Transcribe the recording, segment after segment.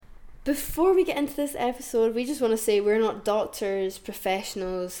Before we get into this episode, we just want to say we're not doctors,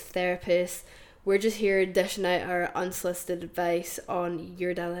 professionals, therapists. We're just here dishing out our unsolicited advice on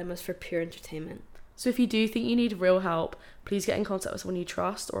your dilemmas for pure entertainment. So if you do think you need real help, please get in contact with someone you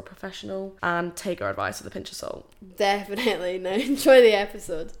trust or a professional and take our advice with a pinch of salt. Definitely. Now enjoy the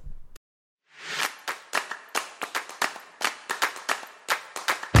episode.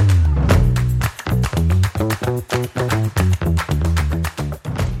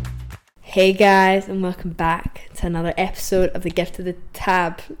 Hey guys, and welcome back to another episode of The Gift of the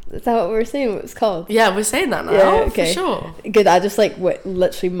Tab. Is that what we were saying? What it's called? Yeah, we're saying that now. Yeah, okay. For sure. Good. I just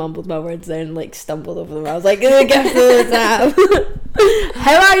literally mumbled my words there and stumbled over them. I was like, The Gift of the Tab.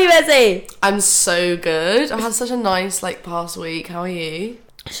 How are you, Izzy? I'm so good. I had such a nice past week. How are you?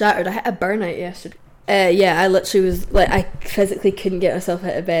 Shattered. I hit a burnout yesterday. I literally was I physically couldn't get myself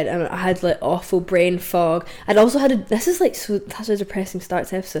out of bed, and I had awful brain fog. I'd also had that's a depressing start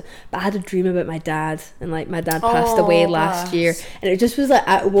to episode, but I had a dream about my dad, and my dad passed away last year, and it just was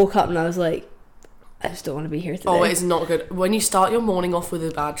I woke up and I was like, I just don't want to be here today. Oh, it's not good when you start your morning off with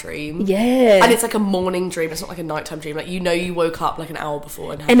a bad dream. Yeah, and it's a morning dream. It's not a nighttime dream. You woke up an hour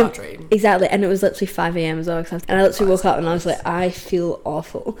before and had a bad dream. Exactly, and it was literally 5 a.m. as well. And I literally woke up and I was like, I feel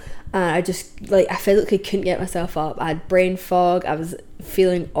awful, and I just I physically couldn't get myself up. I had brain fog. I was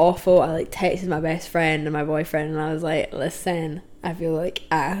feeling awful. I texted my best friend and my boyfriend, and I was like, listen, I feel like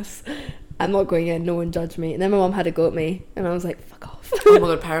ass. I'm not going in, no one judge me. And then my mum had a go at me, and I was like, fuck off. Oh my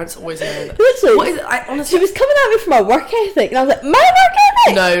god, parents always know that. Literally, what is it? Honestly, she was coming at me for my work ethic, and I was like, my work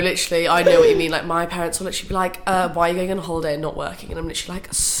ethic? No, literally, I know what you mean. My parents will literally be like, why are you going on holiday and not working? And I'm literally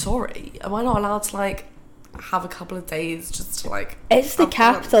like, sorry, am I not allowed to have a couple of days just to It's the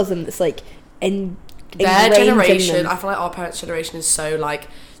capitalism that's in their generation. I feel like our parents' generation is so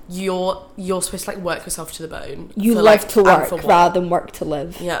you're supposed to work yourself to the bone. You live to work rather than work to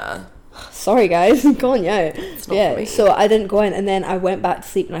live. Yeah. Sorry guys, I'm calling you out. It's not for me. So I didn't go in, and then I went back to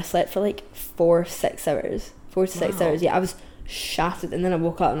sleep, and I slept for 4 to 6 hours. 4 to 6 hours. Yeah, I was shattered, and then I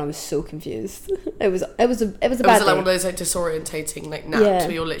woke up and I was so confused. It was a bad day. One of those disorientating naps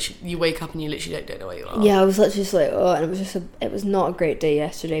where you wake up and you literally don't know where you are. Yeah, I was literally just and it was not a great day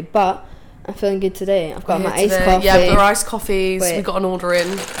yesterday, but I'm feeling good today. I've got my iced coffee. Yeah, our iced coffees. We got an order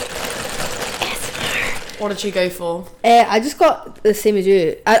in. What did you go for? I just got the same as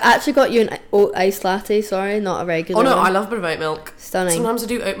you. I actually got you an oat iced latte, sorry, not a regular one. I love a bit of oat milk. Stunning. Sometimes I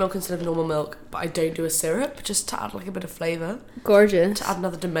do oat milk instead of normal milk, but I don't do a syrup, just to add a bit of flavour. Gorgeous. To add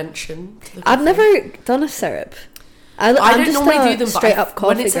another dimension to the coffee. I've never done a syrup. I don't normally do them, straight up coffee,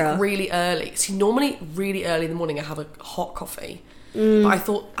 when it's girl. Really early. See, normally really early in the morning I have a hot coffee. But I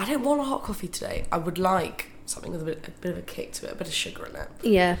thought, I don't want a hot coffee today. I would like something with a bit of a kick to it, a bit of sugar in it.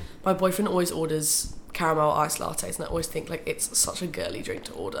 Yeah. My boyfriend always orders caramel iced lattes, and I always think it's such a girly drink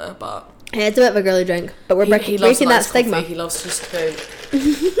to order, but yeah, it's a bit of a girly drink, but we're breaking that stigma. Coffee. He loves just to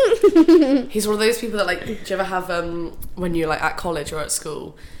he's one of those people that do you ever have when you're at college or at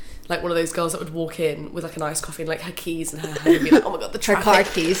school, one of those girls that would walk in with an iced coffee and her keys in her hand and be like, oh my god, the traffic, her car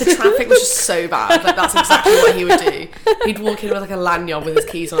keys. The traffic was just so bad. That's exactly what he would do. He'd walk in with a lanyard with his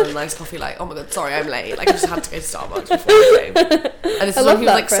keys on and a nice coffee, oh my god, sorry, I'm late. I just had to go to Starbucks before I came. And this is when he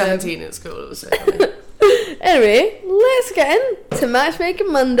was 17 at school. It was so funny. Anyway, let's get into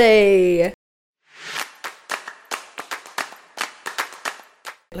Matchmaking Monday.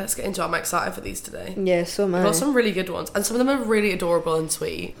 Let's get into it. I'm excited for these today. Yeah, so am I. We've got some really good ones, and some of them are really adorable and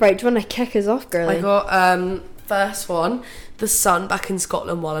sweet. Right, do you want to kick us off, girlie? I got first one, the sun back in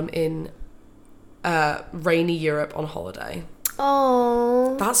Scotland while I'm in rainy Europe on holiday.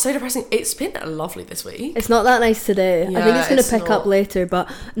 Oh, that's so depressing. It's been lovely this week. It's not that nice today. Yeah, I think it's going to pick up later, but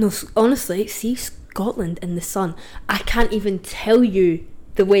no, honestly, see Scotland in the sun. I can't even tell you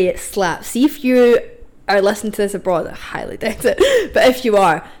the way it slaps. See if you are listening to this abroad, I highly doubt it, but if you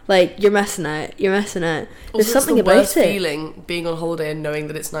are, you're missing out. There's also, something it's the about worst it. Feeling being on holiday and knowing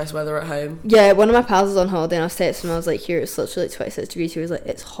that it's nice weather at home. Yeah, one of my pals was on holiday, and I was texting him, I was like, here, it's literally 26 degrees. He was like,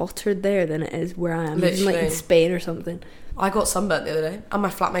 it's hotter there than it is where I am. He's in Spain or something. I got sunburnt the other day, and my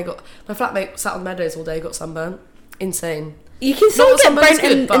flatmate sat on the meadows all day, got sunburnt. Insane. You can still get burnt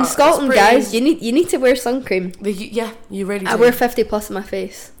in Scotland, guys. You need to wear sun cream. You really do. I wear 50 plus in my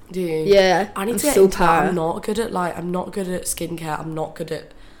face. Do you? Yeah. I need to get into that. I'm not good at skincare. I'm not good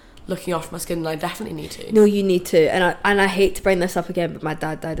at looking after my skin, and I definitely need to. No, you need to. And I hate to bring this up again, but my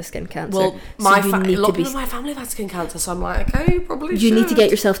dad died of skin cancer. Well, a lot of people in my family have had skin cancer, so I'm like, okay, probably you need to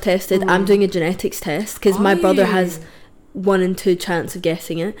get yourself tested. I'm doing a genetics test because my brother has 1 in 2 chance of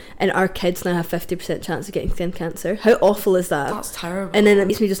getting it, and our kids now have 50% chance of getting skin cancer. How awful is that? That's terrible. And then it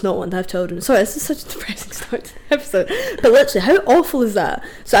makes me just not want to have children. Sorry, this is such a depressing start to the episode, but literally, how awful is that?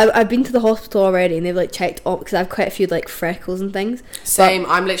 So I've been to the hospital already, and they've like checked all, because I have quite a few like freckles and things. Same.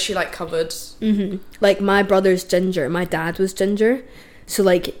 I'm literally like covered. Like my brother's ginger, my dad was ginger, so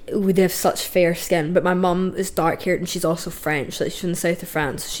like we have such fair skin. But my mum is dark haired, and she's also French. Like she's from the south of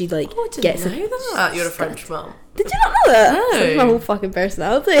France. So she like I didn't gets know that. You're a French mum. Did you not know that? No. That's my whole fucking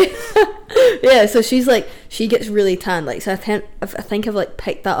personality. Yeah, so she's like, she gets really tan. Like, so I think I've like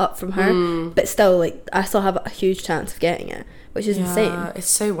picked that up from her, but still, like, I still have a huge chance of getting it, which is insane. It's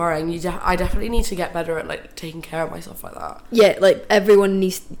so worrying. I definitely need to get better at like taking care of myself like that. Yeah, like everyone,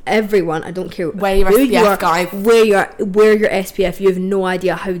 I don't care wear your who SPF, you are, guy. wear your SPF. You have no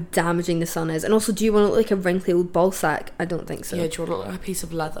idea how damaging the sun is. And also, do you want to look like a wrinkly old ball sack? I don't think so. Yeah, do you want to look like a piece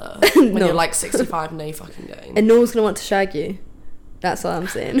of leather when you're like 65? No, you fucking don't. And no one's gonna want to shag you. That's all I'm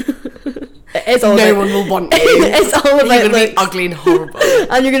saying. It's all no one will want you. It's all about you're gonna like, be ugly and horrible.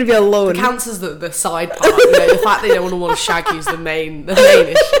 and you're gonna be alone. Cancer's the side part. You know, the fact that they don't want to shag you is the main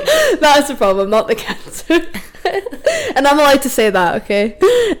issue. That's the problem, not the cancer. And I'm allowed to say that, okay?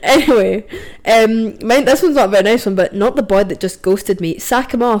 Anyway, this one's not a very nice one, but not the boy that just ghosted me.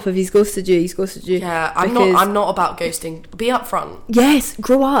 Sack him off. If he's ghosted you, he's ghosted you. Yeah, I'm not about ghosting. Be upfront. Yes,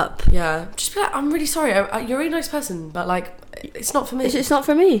 grow up. Yeah, just be like, I'm really sorry. You're a really nice person, but like, it's not for me. It's not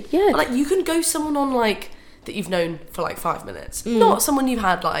for me. Yeah. But, like, you can ghost someone on like that you've known for like 5 minutes, not someone you've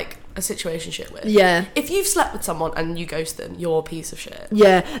had like a situationship with. Yeah. If you've slept with someone and you ghost them, you're a piece of shit.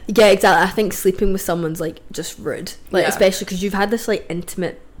 Yeah, exactly. I think sleeping with someone's like just rude, like especially because you've had this like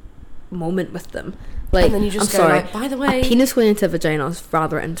intimate moment with them. Like, and then you just go like, by the way, a penis going into a vagina is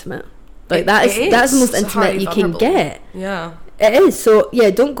rather intimate. Like that's the most intimate you can get. Yeah. It is. So yeah,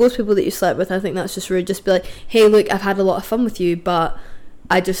 don't ghost people that you slept with. I think that's just rude. Just be like, hey, look, I've had a lot of fun with you, but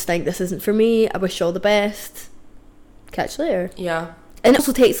I just think this isn't for me. I wish you all the best. Catch you later. Yeah. And it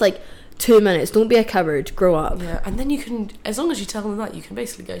also takes like 2 minutes. Don't be a coward. Grow up. Yeah. And then you can, as long as you tell them that, you can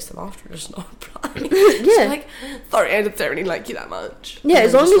basically ghost them after and just not reply. Yeah. Like, sorry, I don't really like you that much. Yeah, And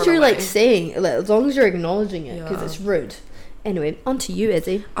as long as you're away. like saying, like, as long as you're acknowledging it, because it's rude. Anyway, on to you,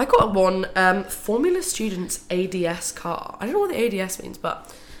 Izzy. I got one, Formula Student's ADS car. I don't know what the ADS means,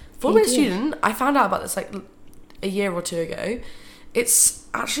 but Formula Student, I found out about this like a year or two ago. It's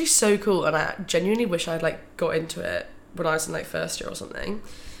actually so cool, and I genuinely wish I'd like got into it when I was in like first year or something.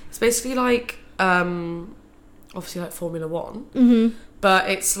 It's basically like, obviously like Formula One, but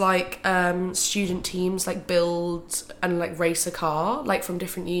it's like student teams like build and like race a car like from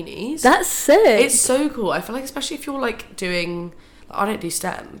different unis. That's sick. It's so cool. I feel like especially if you're like doing, I don't do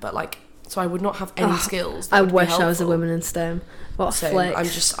STEM, but like, so I would not have any skills. I wish I was a woman in STEM. What a Same.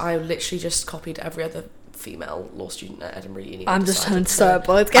 flex. I literally just copied every other female law student at Edinburgh Uni. I'm just trying to start a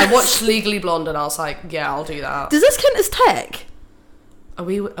podcast. I watched Legally Blonde and I was like, yeah, I'll do that. Does this count as tech? Are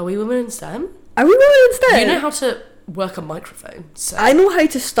we women in STEM? Are we women in STEM? You know how to work a microphone. So I know how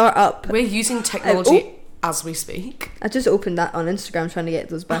to start up. we're using technology as we speak. I just opened that on Instagram trying to get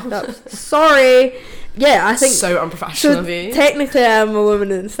those backed up. Sorry. Yeah, I think So unprofessional of you. Technically, I'm a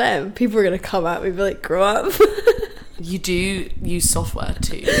woman in STEM. People are gonna come at me and be like, "Grow up." You do use software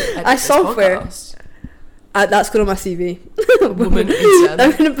to edit I this software. podcast. That's going on my CV. Woman in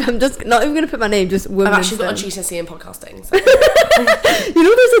STEM. I'm just not even gonna put my name. Just woman. I've actually in got a STEM. GCSE in podcasting. So. You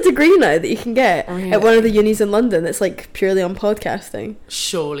know, there's a degree now that you can get Really? at one of the unis in London that's like purely on podcasting.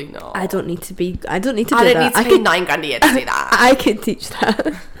 Surely not. I don't need to do that. I don't need to pay £9 a year to do that. I could teach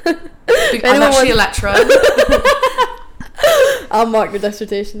that. I'm actually a lecturer. I'll mark your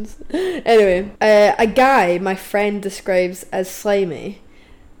dissertations. Anyway, a guy my friend describes as slimy.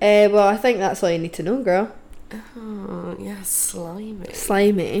 Well, I think that's all you need to know, girl. Oh, yeah, slimy.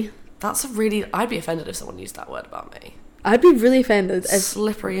 Slimy. That's a really... I'd be offended if someone used that word about me. I'd be really offended if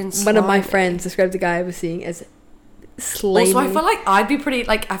Slippery and slimy. one of my friends described the guy I was seeing as slimy. Also, I feel like I'd be pretty...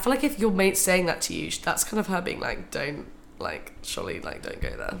 Like, I feel like if your mate's saying that to you, that's kind of her being like, don't... Like, surely, like, don't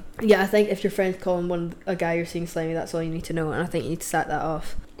go there. Yeah, I think if your friend's calling a guy you're seeing slimy, that's all you need to know, and I think you need to set that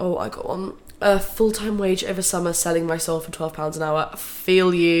off. Oh, I got one. Full-time wage over summer selling my soul for £12 an hour.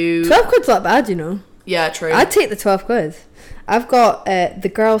 Feel you. 12 quid's not bad, you know. Yeah, true. I'd take the 12 quid. I've got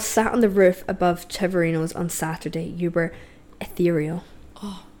the girl sat on the roof above Chivarino's on Saturday. You were ethereal.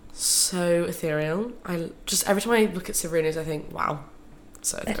 Oh, so ethereal. I just, every time I look at Severino's, I think, wow,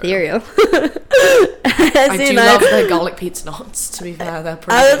 So ethereal. I do love their garlic pizza nuts, to be fair. They're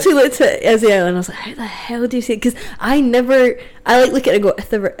pretty I actually looked at Ezeal and I was like, how the hell do you say it? Because I look at it and go,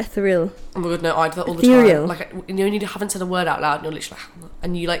 ethereal. Oh my god, no, I do that all the Ethereal. time. Like, you know, when you haven't said a word out loud and you're literally like,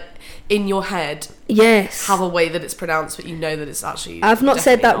 and you like, in your head, yes, have a way that it's pronounced, but you know that it's actually I've not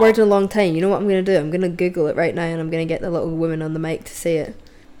said that not. word in a long time. You know what I'm going to do? I'm going to Google it right now and I'm going to get the little woman on the mic to say it.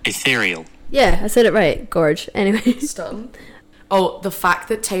 Ethereal. Yeah, I said it right. Gorge. Anyway. Stunned. Oh, the fact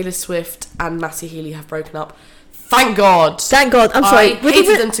that Taylor Swift and Matty Healy have broken up. Thank God. Thank God. I'm sorry. I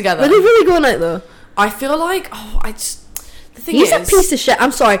hated them together. Were they really going out though? I feel like, the thing He's is, a piece of shit.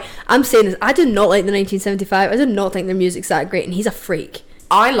 I'm sorry. I'm saying this. I did not like the 1975. I did not think their music's that great, and he's a freak.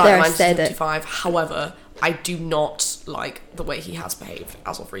 I like There, I 1975. However, I do not like the way he has behaved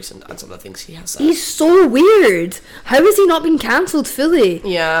as of recent and some of the things he has said. He's so weird. How has he not been cancelled fully?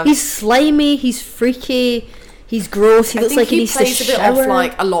 Yeah. He's slimy. He's freaky. He's gross. He looks like he needs to plays a bit shower. off,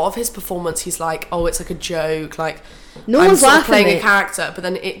 like, a lot of his performance, he's like, oh, it's like a joke, like, No I'm one's sort of laughing, playing mate. a character, but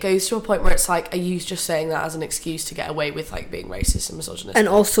then it goes to a point where it's like, are you just saying that as an excuse to get away with, like, being racist and misogynist? And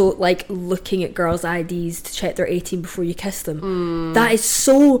also, like, looking at girls' IDs to check they're 18 before you kiss them. That is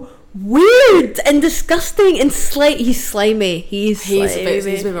so weird and disgusting and he's slimy. He's a slimy.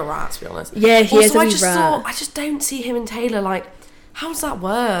 bit of a rat, to be honest. Yeah, he is a wee rat. I just don't see him and Taylor, like, how does that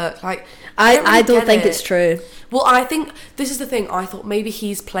work? Like, I don't think it's true. Well, I think this is the thing. I thought maybe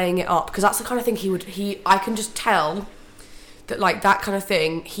he's playing it up because that's the kind of thing I can just tell that, like, that kind of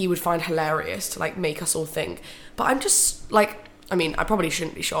thing he would find hilarious to, like, make us all think. But I'm just like, I mean, I probably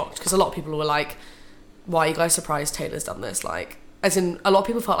shouldn't be shocked because a lot of people were like, why are you guys surprised Taylor's done this? Like, as in, a lot of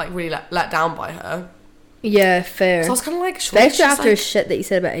people felt like really let down by her. Yeah, fair. So I was kind of like, especially after his shit that you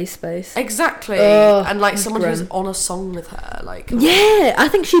said about Ice Spice. Exactly. Oh, and like someone grim. who's on a song with her, like, yeah, I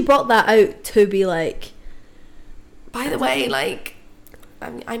think she brought that out to be like, by the way, like,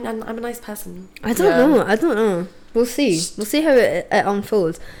 I'm a nice person. I don't know. We'll see how it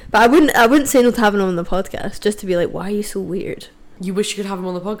unfolds. But I wouldn't say no to having him on the podcast just to be like, why are you so weird? You wish you could have him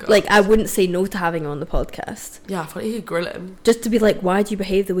on the podcast? Like, I wouldn't say no to having him on the podcast. Yeah, I thought you could grill him. Just to be like, why do you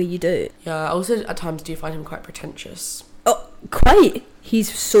behave the way you do? Yeah, also at times do you find him quite pretentious. Oh, quite.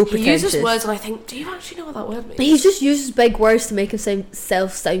 He's so pretentious. He uses words and I think, do you actually know what that word means? He just uses big words to make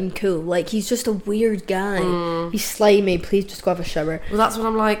himself sound cool. Like, he's just a weird guy. He's slimy. Please just go have a shower. Well, that's when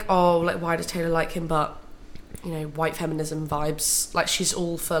I'm like, oh, like, why does Taylor like him? But, you know, white feminism vibes. Like, she's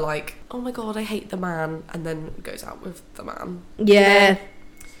all for, like, oh my god, I hate the man, and then goes out with the man. Yeah. You know?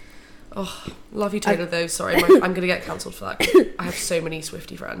 Oh, love you, Taylor, though. Sorry, I'm going to get cancelled for that. 'Cause I have so many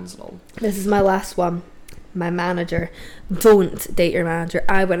Swiftie friends. Lol. This is my last one. My manager. Don't date your manager.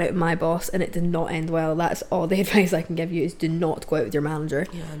 I went out with my boss and it did not end well. That's all the advice I can give you is do not go out with your manager.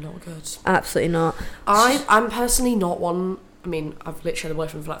 Yeah, not good. Absolutely not. I'm personally not one. I mean, I've literally had a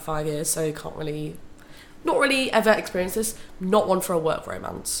boyfriend for like 5 years, so not really ever experienced this. Not one for a work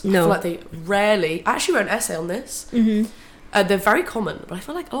romance. No. I feel like they rarely. I actually wrote an essay on this. Mm-hmm. They're very common, but I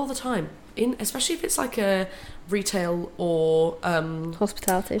feel like a lot of the time, especially if it's like a retail or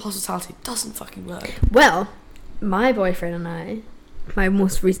Hospitality doesn't fucking work. Well, my boyfriend and I, my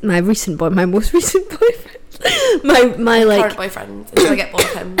most recent boyfriend, my like current boyfriend. Until I get bored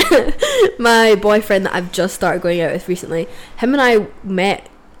of him. my boyfriend that I've just started going out with recently. Him and I met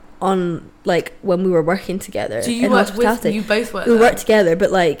on like when we were working together. So you in worked hospitality. with? You both worked. We there? worked together,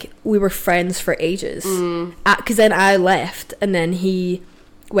 but like we were friends for ages. Because then I left, and then he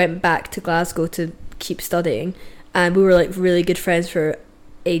went back to Glasgow to keep studying, and we were like really good friends for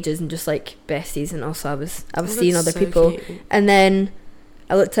ages and just like besties. And also I was seeing other so people, cute. and then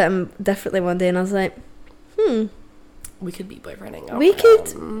I looked at him differently one day, and I was like, we could be boyfriending.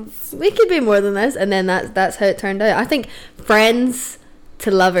 we could be more than this. And then that's how it turned out. I think friends to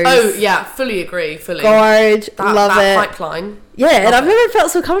lovers. Oh yeah, fully agree. Gorge, love that it. pipeline. Yeah, and I've never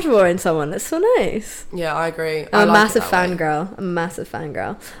felt so comfortable around someone. It's so nice. Yeah, I agree. I'm a massive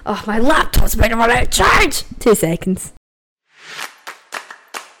fangirl. Oh, my laptop's about to run out of charge. 2 seconds.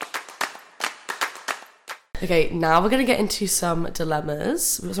 Okay, now we're going to get into some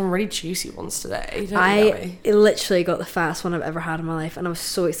dilemmas. We've got some really juicy ones today. I literally got the fast one I've ever had in my life, and I was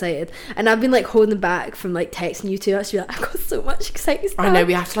so excited. And I've been like holding back from like texting you two. Actually, like, I've got so much excited stuff. I know,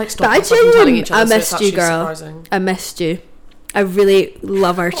 we have to like stop But from telling each other. I missed you, girl. Surprising. I missed you. I really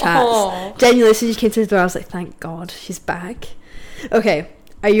love our chats. Aww. Genuinely, as soon as you came through the door, I was like, thank God, she's back. Okay,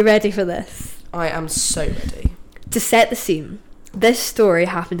 are you ready for this? I am so ready. To set the scene, this story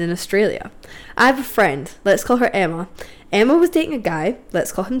happened in Australia. I have a friend, let's call her Emma. Emma was dating a guy,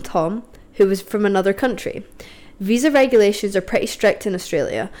 let's call him Tom, who was from another country. Visa regulations are pretty strict in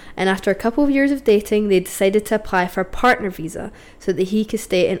Australia, and after a couple of years of dating, they decided to apply for a partner visa so that he could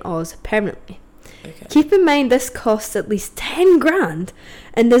stay in Oz permanently. Okay. Keep in mind this costs at least 10 grand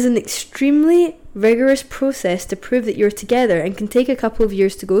and is an extremely rigorous process to prove that you're together and can take a couple of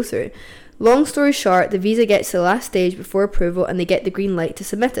years to go through. Long story short, the visa gets to the last stage before approval and they get the green light to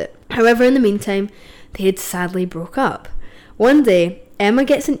submit it. However, in the meantime, they had sadly broke up. One day, Emma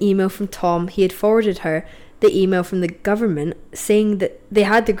gets an email from Tom. He had forwarded her the email from the government saying that they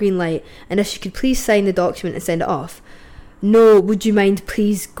had the green light and if she could please sign the document and send it off. No, would you mind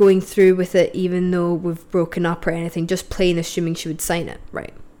please going through with it even though we've broken up or anything, just plain assuming she would sign it.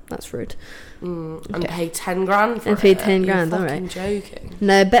 Right, that's rude. And pay 10 grand for it? And pay 10 grand, You're alright. joking.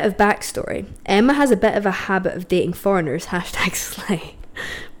 Now, a bit of backstory. Emma has a bit of a habit of dating foreigners, #slay.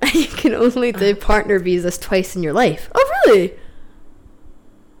 And you can only do partner visas twice in your life. Oh, really?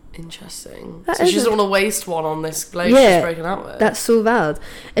 Interesting. That So she is doesn't want to waste one on this bloke she's broken up with. That's so valid.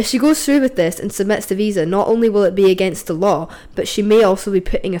 If she goes through with this and submits the visa, not only will it be against the law, but she may also be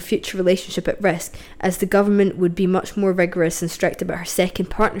putting a future relationship at risk, as the government would be much more rigorous and strict about her second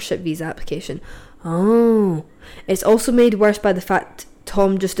partnership visa application. Oh. It's also made worse by the fact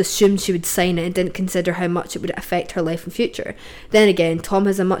Tom just assumed she would sign it and didn't consider how much it would affect her life and future. Then again, Tom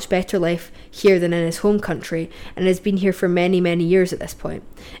has a much better life here than in his home country and has been here for many, many years at this point.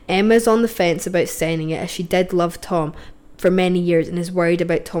 Emma's on the fence about signing it as she did love Tom for many years and is worried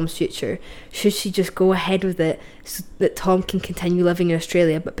about Tom's future. Should she just go ahead with it so that Tom can continue living in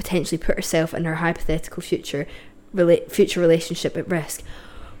Australia but potentially put herself and her hypothetical future relationship at risk?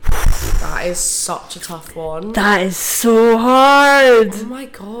 That is such a tough one. That is so hard. Oh my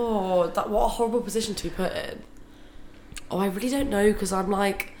god, what a horrible position to be put in. Oh, I really don't know, because I'm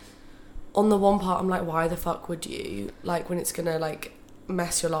like, on the one part I'm like, why the fuck would you, like, when it's gonna like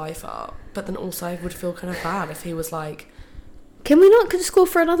mess your life up? But then also I would feel kind of bad if he was like, can we not just go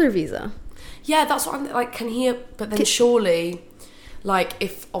for another visa? Yeah, that's what I'm like, can he, but then surely, like,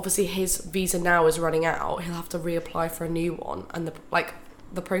 if obviously his visa now is running out, he'll have to reapply for a new one, and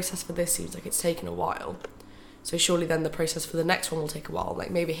the process for this seems like it's taken a while. So surely then the process for the next one will take a while. Like,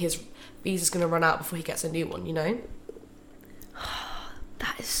 maybe his visa's going to run out before he gets a new one, you know?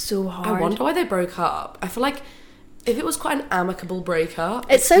 That is so hard. I wonder why they broke up. I feel like if it was quite an amicable breakup,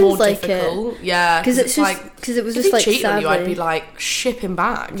 it sounds more like difficult. it. Yeah, because it's just like, because it was just like, cheating on you, I'd sadly. be like, ship him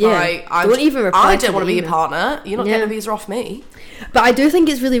back. Yeah, like, don't even reply. I don't want to be your partner. You're not getting a visa off me. But I do think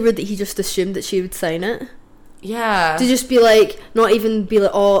it's really rude that he just assumed that she would sign it. Yeah. To just be like, not even be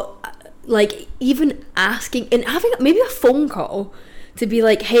like, oh, like, even asking and having maybe a phone call to be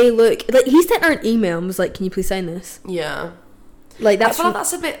like, hey, look, like, he sent her an email and was like, can you please sign this? Yeah. Like, that's, I feel like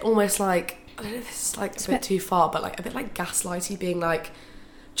that's a bit almost like, I don't know if this is like a bit too far, but like a bit like gaslighty, being like,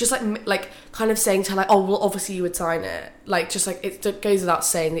 just like kind of saying to her like, oh well, obviously you would sign it, like, just like it goes without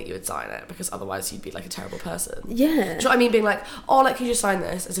saying that you would sign it, because otherwise you'd be like a terrible person. Yeah. Do you know what I mean? Being like, oh, like, can you just sign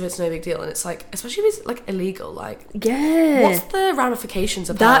this, as if it's no big deal, and it's like, especially if it's like illegal, like, yeah, what's the ramifications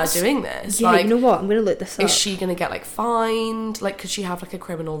of her doing this? Yeah, like, you know what? I'm gonna look this up. Is she gonna get like fined? Like, could she have like a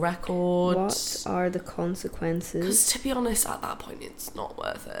criminal record? What are the consequences? Because to be honest, at that point, it's not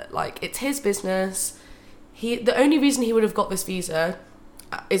worth it. Like, it's his business. The only reason he would have got this visa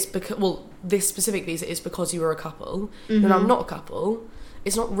is because, well, this specific visa is because you were a couple. Mm-hmm. And I'm not a couple.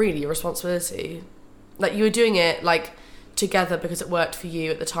 It's not really your responsibility. Like, you were doing it like together because it worked for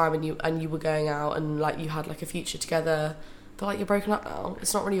you at the time, and you were going out and like you had like a future together. But like, you're broken up now.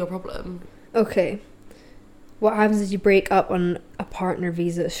 It's not really your problem. Okay. What happens if you break up on a partner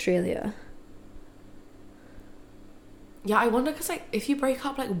visa, Australia? Yeah, I wonder, because like, if you break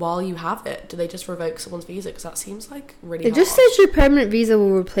up like while you have it, do they just revoke someone's visa? Because that seems like really It just says your permanent visa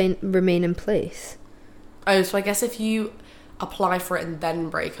will remain in place. Oh, so I guess if you apply for it and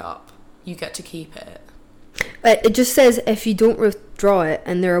then break up, you get to keep it. It just says if you don't withdraw it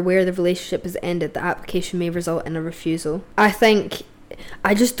and they're aware the relationship has ended, the application may result in a refusal. I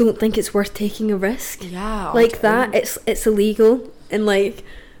just don't think it's worth taking a risk. Yeah. Like that, it's illegal, and like,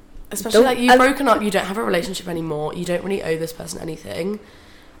 especially like, you've broken up, you don't have a relationship anymore, you don't really owe this person anything,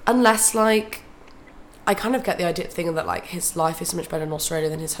 unless like, I kind of get the idea thing that like his life is so much better in Australia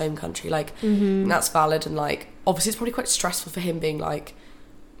than his home country, like, and that's valid, and like, obviously it's probably quite stressful for him being like,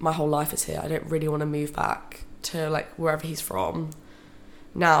 my whole life is here, I don't really want to move back to like wherever he's from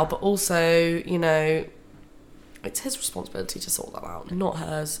now, but also, you know, it's his responsibility to sort that out, not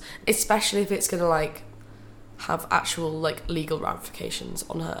hers, especially if it's gonna like have actual like legal ramifications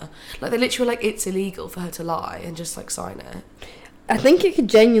on her. Like, they literally like, it's illegal for her to lie and just like sign it. I think it could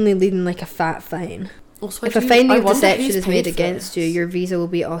genuinely lead in like a fat fine. Also, if a finding of deception is made against you, your visa will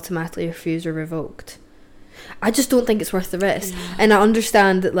be automatically refused or revoked. I just don't think it's worth the risk. And I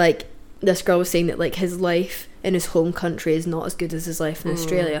understand that, like, this girl was saying that, like, his life in his home country is not as good as his life in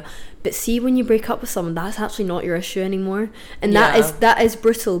Australia, but see, when you break up with someone, that's actually not your issue anymore, and that is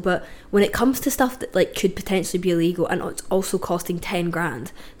brutal. But when it comes to stuff that, like, could potentially be illegal and it's also costing 10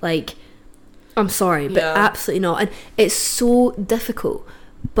 grand, like, I'm sorry, but absolutely not. And it's so difficult,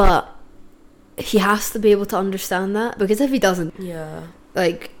 but he has to be able to understand that, because if he doesn't,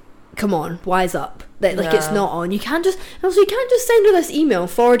 like, come on, wise up. That, like, it's not on. You can't just send her this email,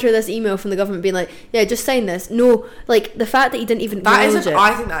 forward her this email from the government being like, yeah, just sign this. No, like, the fact that he didn't even acknowledge it.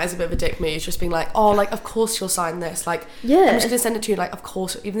 I think that is a bit of a dick move, just being like, oh, like, of course you'll sign this. Like, I'm just gonna send it to you, like, of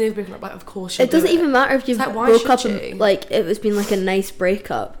course, even though you've broken up, like, of course you'll do it. It doesn't even matter if you've broke up and, like, it was been, like, a nice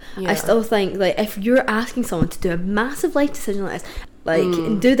breakup. I still think, like, if you're asking someone to do a massive life decision like this, like,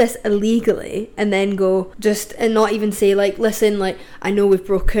 and do this illegally, and then go just, and not even say, like, listen, like, I know we've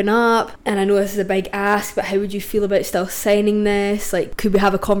broken up and I know this is a big ask, but how would you feel about still signing this? Like, could we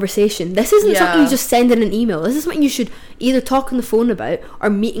have a conversation? This isn't something you just send in an email. This is something you should either talk on the phone about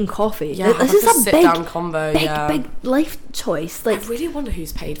or meet in coffee. Like, this is a big down combo, big life choice. Like, I really wonder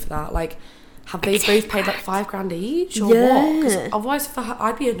who's paid for that. Like, have they both paid like $5,000 each, or what? Because otherwise, for her,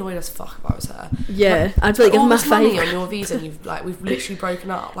 I'd be annoyed as fuck if I was her. Yeah, I'd be like, give my money on your visa, and we've literally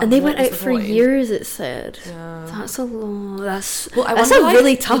broken up. Like, and they went out for years. It said, that's a lot. That's a like,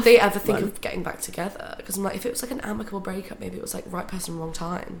 really tough. Did they ever think of getting back together? Because I'm like, if it was like an amicable breakup, maybe it was like right person, wrong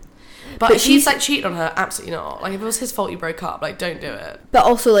time. But if he's like cheated on her, absolutely not. Like, if it was his fault you broke up, like, don't do it. But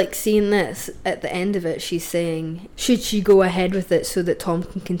also, like, seeing this at the end of it, she's saying, should she go ahead with it so that Tom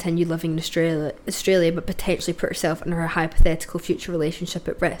can continue living in Australia, but potentially put herself and her hypothetical future relationship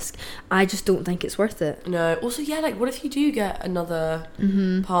at risk? I just don't think it's worth it. No. Also, like, what if you do get another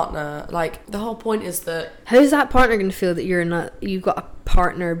partner? Like, the whole point is that, how's that partner going to feel that you've got a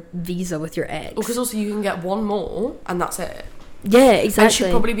partner visa with your ex? Because also you can get one more and that's it. Yeah, exactly. And she'd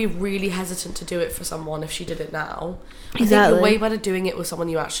probably be really hesitant to do it for someone if she did it now. Exactly. I think you're way better doing it with someone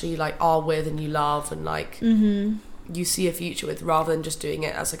you actually, like, are with and you love and, like, you see a future with, rather than just doing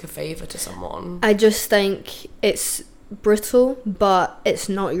it as, like, a favour to someone. I just think it's brutal, but it's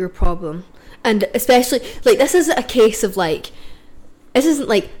not your problem. And especially, like, this isn't a case of, like, this isn't,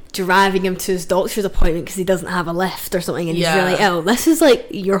 like, driving him to his doctor's appointment because he doesn't have a lift or something and he's really ill. This is, like,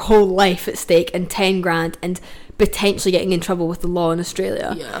 your whole life at stake, and 10 grand and potentially getting in trouble with the law in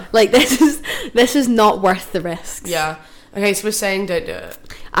Australia. Like, this is not worth the risks. Okay, so we're saying don't do it.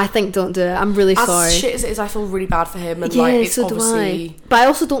 I think don't do it. I'm really sorry. As shit as it is, I feel really bad for him, and like, it's so obviously do I. But I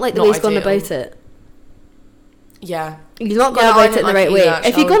also don't like the way he's gone about it. He's not gone about it in the right way.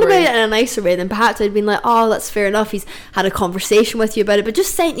 If he'd gone about it in a nicer way, then perhaps I'd been like, oh, that's fair enough, he's had a conversation with you about it, but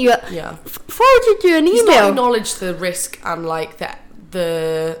just sent you forwarded you an email. He's not acknowledged the risk and, like,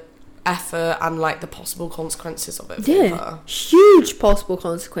 the effort and, like, the possible consequences of it for her. Huge possible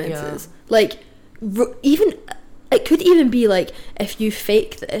consequences. Like, even it could even be like, if you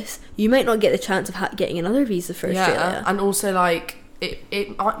fake this, you might not get the chance of getting another visa for Australia. And also, like,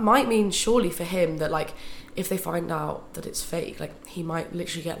 it might mean surely for him that, like, if they find out that it's fake, like, he might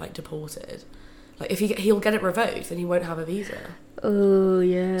literally get, like, deported. Like, if he'll get it revoked, then he won't have a visa. Oh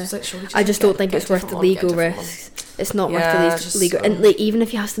yeah. So, like, I just don't think it's worth the legal risks. It's not worth the legal. And, like, even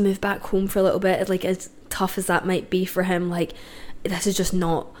if he has to move back home for a little bit, like, as tough as that might be for him, like, this is just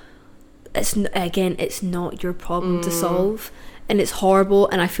not. It's not your problem to solve, and it's horrible,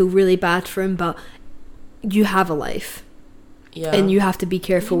 and I feel really bad for him. But you have a life. And you have to be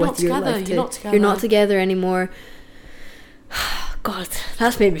careful with your life too. You're not together anymore. God,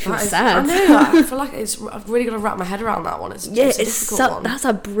 that's made me feel sad. I know. I feel like I've really got to wrap my head around that one. It's a difficult one. That's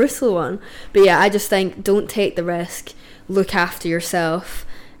a brutal one. But yeah, I just think, don't take the risk. Look after yourself.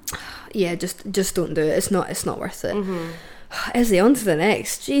 Yeah, just don't do it. It's not worth it. Izzy, on to the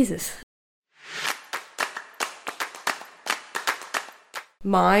next. Jesus.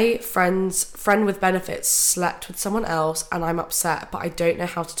 My friend with benefits slept with someone else and I'm upset, but I don't know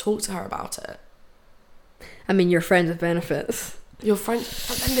how to talk to her about it. I mean, you're friends with benefits. Your friend,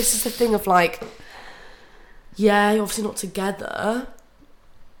 but then this is the thing of, like, you're obviously not together,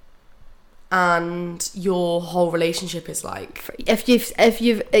 and your whole relationship is like, if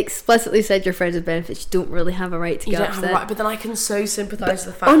you've explicitly said you're friends with benefits, you don't really have a right to get upset. You don't have a right, but then I can so sympathise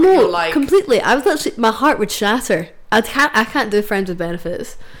with the fact that you're like, completely. I was literally, my heart would shatter. I can't do friends with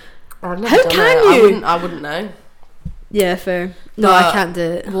benefits. How can you? I wouldn't know. Yeah, fair. No, I can't do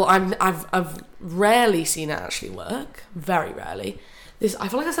it. Well, I've rarely seen it actually work. Very rarely. I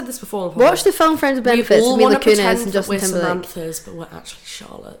feel like I said this before. Watch the film Friends with Benefits with Mila Kunis and Justin Timberlake. Samanthas, but we're actually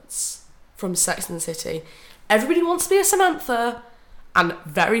Charlottes from Sex and the City. Everybody wants to be a Samantha, and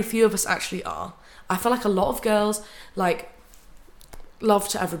very few of us actually are. I feel like a lot of girls, like, love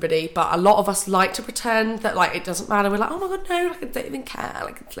to everybody, but a lot of us like to pretend that, like, it doesn't matter. We're like, oh my god, no, like, I don't even care,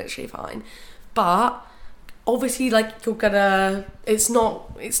 like, it's literally fine. But obviously, like, it's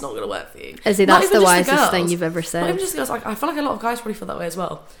not gonna work for you. Izzy, that's the wisest thing you've ever said. Not even just the girls, like, I feel like a lot of guys probably feel that way as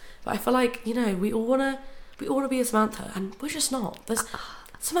well. But I feel like, you know, we all wanna be a Samantha, and we're just not.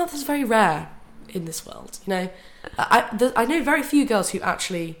 Samantha's very rare in this world, you know. I know very few girls who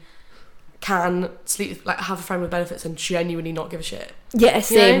actually can sleep, like, have a friend with benefits and genuinely not give a shit. Yeah,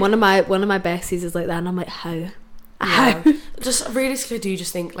 same. One of my besties is like that, and I'm like, how? Just realistically, I do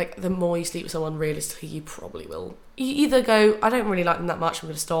just think, like, the more you sleep with someone, realistically, you probably will. You either go, I don't really like them that much, I'm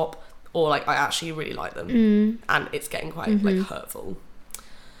going to stop, or, like, I actually really like them, and it's getting quite like hurtful.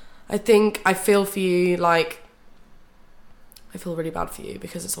 I think I feel for you, like, I feel really bad for you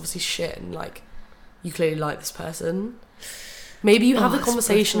because it's obviously shit, and, like, you clearly like this person. Maybe you have the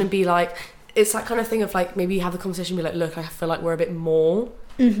conversation and be like, it's that kind of thing of, like, maybe you have the conversation and be like, look, I feel like we're a bit more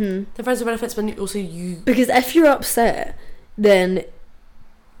than friends with benefits, but also because if you're upset, then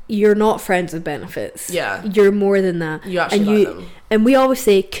you're not friends with benefits. Yeah, you're more than that. You actually like them. And we always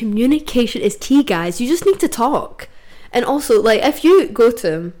say communication is key, guys. You just need to talk. And also, like, if you go to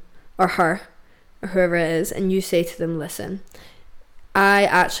them or her or whoever it is and you say to them, listen, I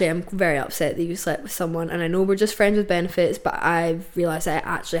actually am very upset that you slept with someone, and I know we're just friends with benefits, but I've realised I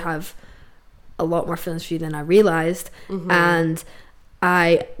actually have a lot more feelings for you than I realised, and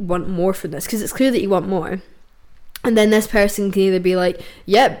I want more from this, because it's clear that you want more. And then this person can either be like,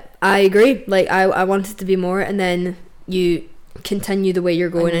 yep, I agree, like, I want it to be more, and then you continue the way you're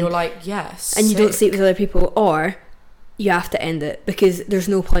going, and you're like, yes, and you don't sleep with other people, or you have to end it because there's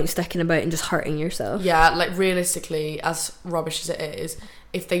no point sticking about and just hurting yourself. Yeah, like, realistically, as rubbish as it is,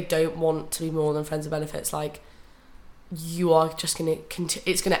 if they don't want to be more than friends with benefits, like, you are just gonna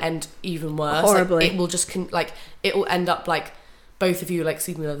it's gonna end even worse. Horribly. Like, it will just it will end up like both of you, like,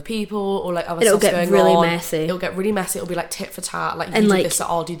 sleeping with other people, or, like, other it'll stuff get going really on. messy. It'll get really messy. It'll be like tit for tat, like, and, you like, do this, so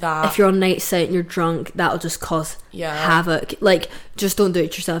I'll do that. If you're on nights out and you're drunk, that'll just cause havoc. Like, just don't do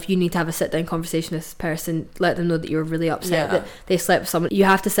it yourself. You need to have a sit down conversation with this person, let them know that you're really upset that they slept with someone. You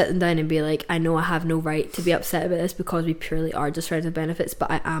have to sit them down and be like, I know I have no right to be upset about this because we purely are just friends with benefits,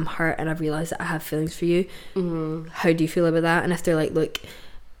 but I am hurt and I've realised that I have feelings for you. How do you feel about that? And if they're like, look,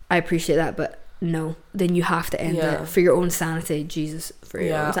 I appreciate that, but no, then you have to end it for your own sanity. Jesus, for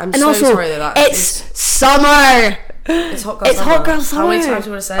your own sanity. I'm so sorry that it's summer. It's hot girl summer. How many times do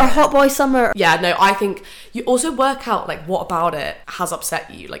you want to say or hot boy summer? Yeah, no, I think you also work out, like, what about it has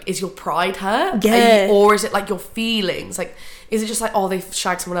upset you. Like, is your pride hurt? Yeah. Or is it, like, your feelings? Like, is it just like, oh, they've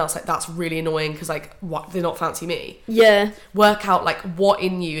shagged someone else, like, that's really annoying because, like, what, they're not fancy me? Yeah. Work out, like, what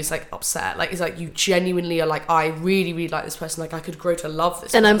in you is, like, upset. Like, is, like, you genuinely are like, I really, really like this person, like, I could grow to love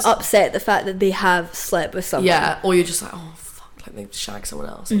this and person. I'm upset at the fact that they have slept with someone. Yeah, or you're just like, oh, fuck, like, they've shagged someone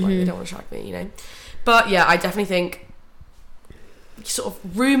else, and, like, they don't want to shag me, you know? But, yeah, I definitely think you sort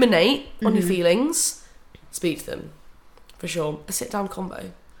of ruminate on your feelings, speak to them, for sure. A sit-down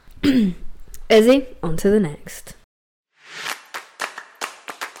combo. Izzy, on to the next.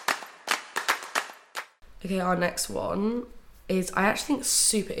 Okay, our next one is, I actually think,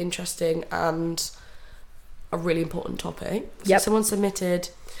 super interesting and a really important topic. So someone submitted,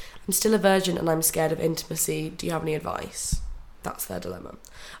 I'm still a virgin and I'm scared of intimacy. Do you have any advice? That's their dilemma.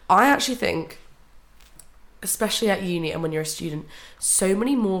 I actually think, especially at uni and when you're a student, so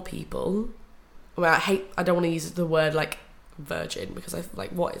many more people, I don't want to use the word, like, virgin, because I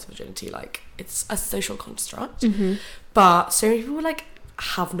like, what is virginity? Like, it's a social construct. But so many people, like,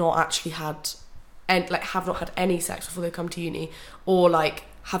 have not actually had any sex before they come to uni, or, like,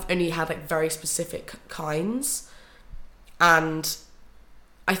 have only had, like, very specific kinds. And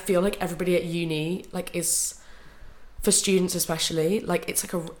I feel like everybody at uni, like, is, for students especially, like, it's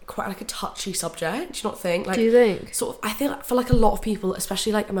like quite like a touchy subject. Do you not think? Like, do you think? Sort of, I feel like for, like, a lot of people,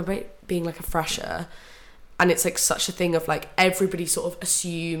 especially, like, I remember it being, like, a fresher, and it's, like, such a thing of, like, everybody sort of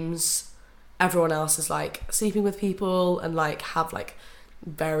assumes everyone else is, like, sleeping with people and, like, have, like,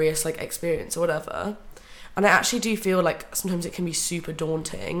 various, like, experience or whatever. And I actually do feel like sometimes it can be super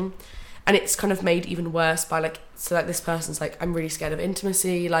daunting, and it's kind of made even worse by, like, so, like, this person's like, I'm really scared of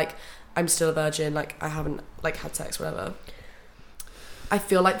intimacy, like, I'm still a virgin, like, I haven't, like, had sex, whatever. I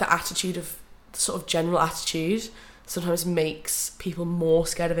feel like the sort of general attitude sometimes makes people more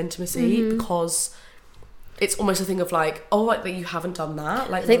scared of intimacy, because it's almost a thing of, like, oh, like, that you haven't done that.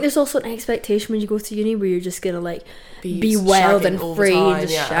 Like, I think there's also an expectation when you go to uni where you're just gonna, like, be wild and free and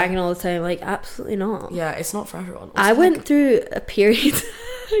just shagging all the time. Like, absolutely not. Yeah, it's not for everyone. Also, I went through a period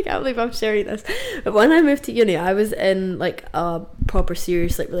I can't believe I'm sharing this. But when I moved to uni, I was in like a proper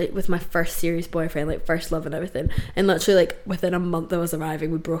serious like with my first serious boyfriend, like first love and everything. And literally like within a month of us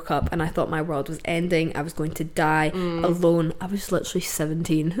arriving, we broke up, and I thought my world was ending. I was going to die alone. I was literally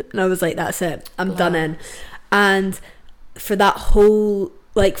 17, and I was like, that's it, I'm done in. And for that whole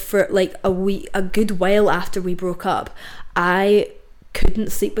for like a good while after we broke up, I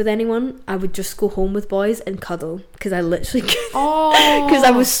couldn't sleep with anyone. I would just go home with boys and cuddle, because I literally couldn't, because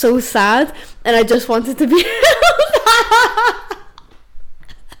I was so sad and I just wanted to be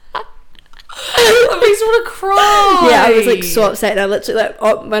That makes me want to cry. Yeah, I was like so upset, and I literally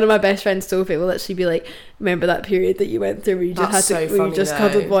one of my best friends, Sophie, will literally be like, remember that period that you went through where you just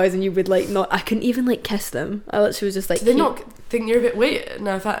cuddled boys and you would like not, I couldn't even like kiss them. I literally was just like, do they not think you're a bit weird?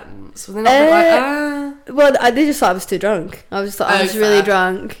 No offense. Were they not a bit like, well, they just thought I was too drunk. I was really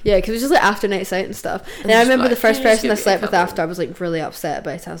drunk. Yeah, because it was just like after nights out and stuff. And I remember the first person I slept with after, I was like really upset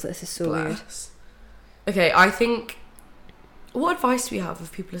about it. I was like, this is so weird. Okay, I think, what advice do we have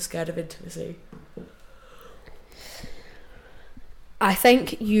if people are scared of intimacy? I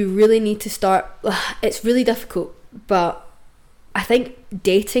think you really need to start, it's really difficult, but I think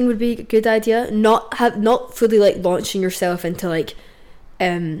dating would be a good idea. Not fully like launching yourself into like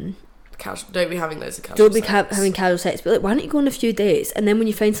casual, don't be having loads of casual don't be having casual sex, but like, why don't you go on a few dates, and then when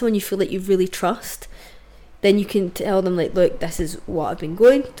you find someone you feel like you really trust, then you can tell them like, look, this is what I've been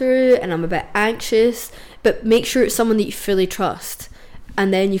going through and I'm a bit anxious, but make sure it's someone that you fully trust,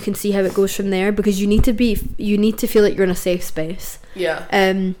 and then you can see how it goes from there, because you need to feel like you're in a safe space. Yeah.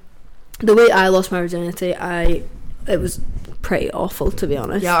 The way I lost my virginity, it was pretty awful, to be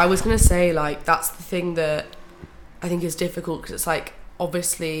honest. Yeah, I was gonna say, like, that's the thing that I think is difficult, because it's like,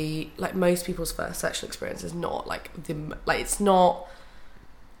 obviously, like, most people's first sexual experience is not it's not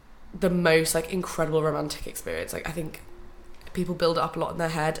the most like incredible romantic experience. Like, I think people build it up a lot in their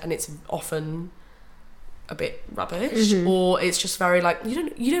head, and it's often a bit rubbish, or it's just very like, you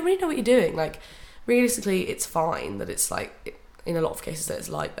don't really know what you're doing. Like, realistically, it's fine that it's like, in a lot of cases that it's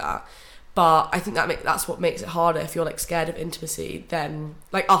like that, but I think that's what makes it harder. If you're like scared of intimacy, then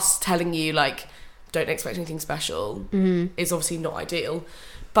like us telling you like, don't expect anything special is obviously not ideal,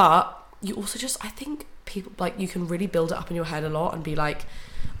 but you also just, I think people, like, you can really build it up in your head a lot and be like,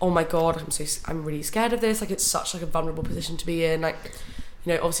 oh my god, I'm really scared of this. Like, it's such like a vulnerable position to be in. Like,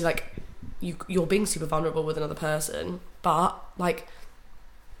 you know, obviously like you're being super vulnerable with another person, but like,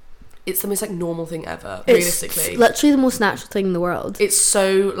 it's the most like normal thing ever. Realistically, it's literally the most natural thing in the world. It's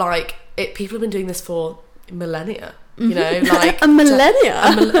so like, people have been doing this for millennia. You know, like a millennia,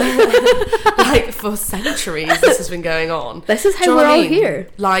 like for centuries. This has been going on. This is how we're all here.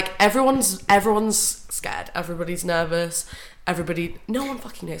 Like, everyone's scared. Everybody's nervous. No one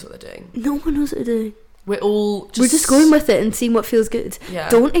fucking knows what they're doing. No one knows what they're doing. We're just going with it and seeing what feels good. Yeah.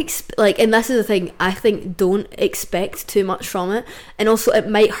 Don't and this is the thing, I think, don't expect too much from it, and also it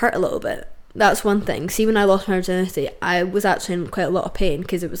might hurt a little bit. That's one thing. See, when I lost my virginity, I was actually in quite a lot of pain,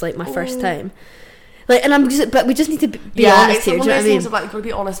 because it was like my first time. Like, and but we just need to be honest here. It's Do you know what I mean? Of, like, you've got to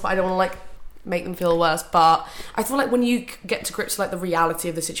be honest, but I don't want to like make them feel worse. But I feel like when you get to grips with like the reality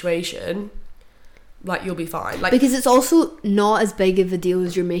of the situation, like, you'll be fine. Like, because it's also not as big of a deal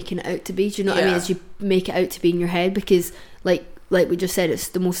as you're making it out to be. Do you know what I mean? As you make it out to be in your head, because like we just said, it's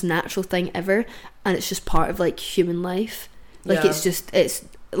the most natural thing ever, and it's just part of like human life. Like, it's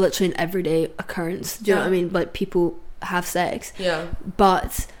literally an everyday occurrence. Do you know what I mean? Like, people have sex. Yeah.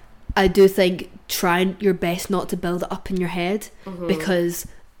 But I do think try your best not to build it up in your head, because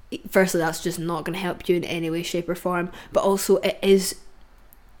firstly, that's just not going to help you in any way, shape or form, but also it is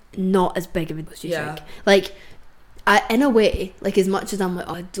not as big of a deal as you think. Like, in a way, like, as much as I'm like,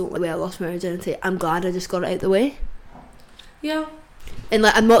 oh, I don't like the way I lost my virginity, I'm glad I just got it out the way. Yeah. And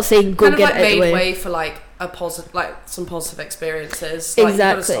like, I'm not saying go get it out the way. Way for like a positive, like some positive experiences. Exactly. Like, you've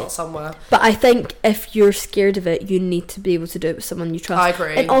got to start somewhere. But I think if you're scared of it, you need to be able to do it with someone you trust. I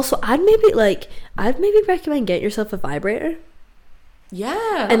agree. And also, I'd maybe recommend getting yourself a vibrator.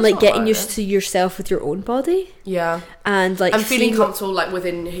 Yeah. And like getting used to yourself with your own body. Yeah. And like, and feeling comfortable like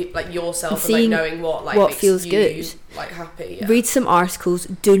within like yourself, and like knowing what makes feels you good, like happy. Yeah. Read some articles.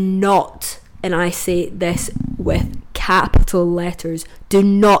 Do not, and I say this with capital letters, do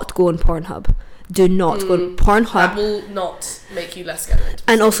not go on Pornhub. Do not go on Pornhub. That will not make you less scared.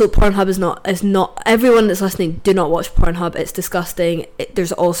 And also, Pornhub is not everyone that's listening, do not watch Pornhub. It's disgusting.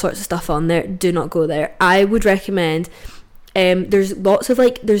 There's all sorts of stuff on there. Do not go there. I would recommend, there's lots of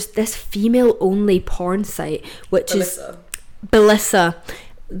like, there's this female only porn site, which is Belissa.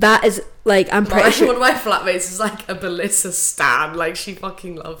 That is like, I'm pretty sure one of my flatmates is like a Belissa stan. Like, she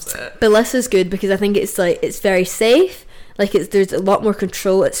fucking loves it. Belissa's good because I think it's like, it's very safe. Like, there's a lot more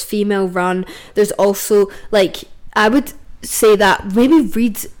control. It's female run. There's also, like, I would say that maybe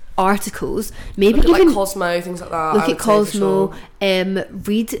read articles, maybe look at, even like Cosmo, things like that. look at Cosmo.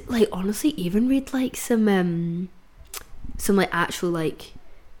 Read, like, honestly, even read like some like actual like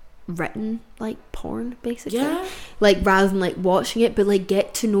written like porn, basically. Yeah. Like, rather than like watching it, but like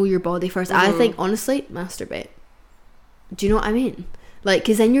get to know your body first. I think, honestly, masturbate. Do you know what I mean? Like,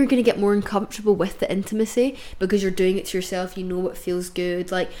 because then you're going to get more uncomfortable with the intimacy because you're doing it to yourself. You know what feels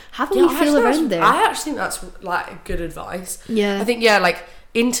good. Like, have a wee feel around there. I actually think that's like good advice. Yeah. I think, yeah, like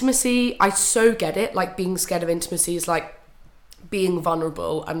intimacy, I so get it. Like, being scared of intimacy is like being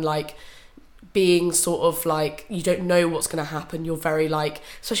vulnerable and like being sort of like, you don't know what's going to happen. You're very like,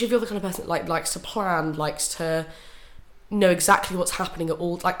 especially if you're the kind of person that like likes to plan, likes to know exactly what's happening at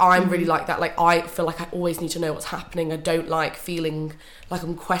all. Like, I'm really like that. Like, I feel like I always need to know what's happening. I don't like feeling like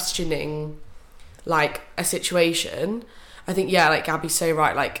I'm questioning like a situation. I think, yeah, like Gabby's so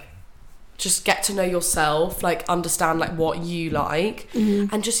right, like just get to know yourself, like understand like what you like,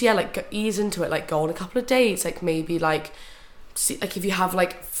 and just, yeah, like ease into it. Like, go on a couple of dates, like maybe like see, like if you have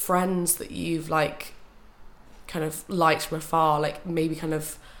like friends that you've like kind of liked from afar, like maybe kind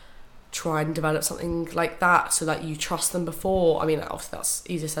of try and develop something like that so that you trust them before. I mean, obviously that's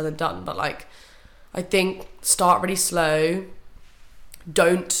easier said than done, but like I think start really slow.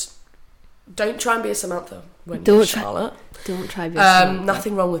 Don't try and be a Samantha when you're Charlotte. Don't try to be a Samantha.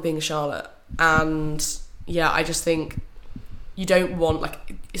 Nothing wrong with being a Charlotte. And yeah, I just think you don't want,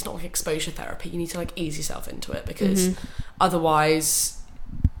 like, it's not like exposure therapy. You need to like ease yourself into it, because otherwise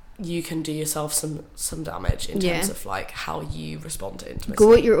you can do yourself some damage in terms of like how you respond to intimacy.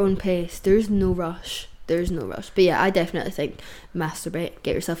 Go at your own pace. There's no rush. But yeah, I definitely think masturbate,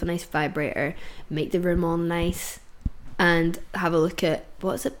 get yourself a nice vibrator, make the room all nice, and have a look at,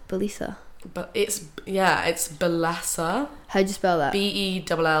 what is it, Belisa? But it's Belesa. How'd you spell that?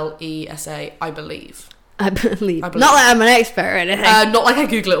 Bellesa, I believe. I believe. Not like I'm an expert or anything. Not like I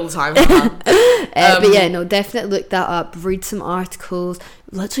Google it all the time. But yeah, no, definitely look that up. Read some articles.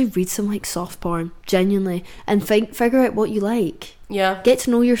 Literally read some like soft porn, genuinely, and figure out what you like. Yeah. Get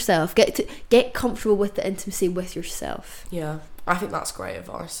to know yourself. Get comfortable with the intimacy with yourself. Yeah, I think that's great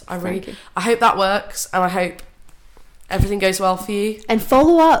advice. I hope that works, and I hope everything goes well for you. And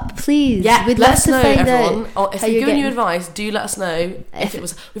follow up, please. Yeah, we'd let us know, everyone. If we've given you advice, do let us know if it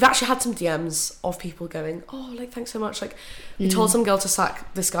was. We've actually had some DMs of people going, "Oh, like, thanks so much." Like, we told some girl to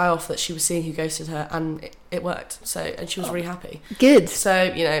sack this guy off that she was seeing who ghosted her, and it worked. So, and she was really happy. Good. So,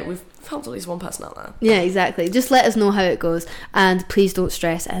 you know, we've found at least one person out there. Yeah, exactly. Just let us know how it goes, and please don't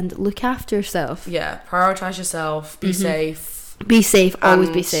stress, and look after yourself. Yeah, prioritize yourself. Be safe. Be safe. Always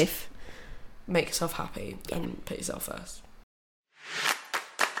be safe. Make yourself happy and put yourself first.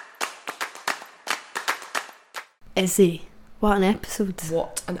 Izzy, what an episode.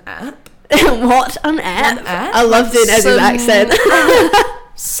 What an app. What an app. I love doing Izzy's accent.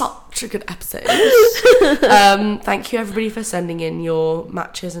 Such a good episode. Thank you everybody for sending in your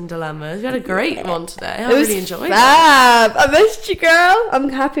matches and dilemmas. We had a great one today. I really enjoyed it. I missed you, girl. I'm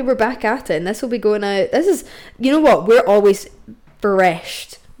happy we're back at it, and this will be going out. This is, you know what, we're always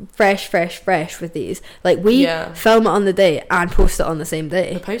fresh with these. Like, we film it on the day and post it on the same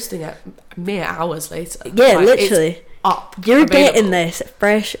day. We're posting it mere hours later. Yeah, like, literally. It's up. You're available. getting this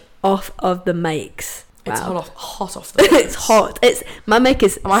fresh off of the mics. Wow. It's hot off the mics. It's hot. My mic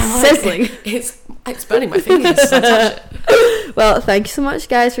is sizzling. It's burning my fingers as I touch it. Well, thank you so much,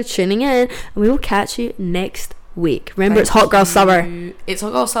 guys, for tuning in, and we will catch you next week. Remember, it's Hot Girl Summer. It's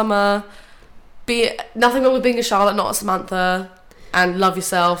Hot Girl Summer. Nothing wrong with being a Charlotte, not a Samantha. And love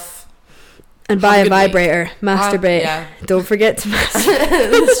yourself. And buy a vibrator. Masturbate. Don't forget to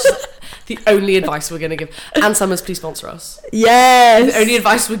masturbate. The only advice we're going to give. And Summers, please sponsor us. Yes. The only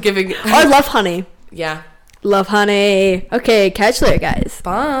advice we're giving. Or Love Honey. Yeah. Love Honey. Okay, catch you later, guys.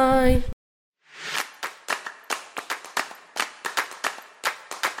 Bye.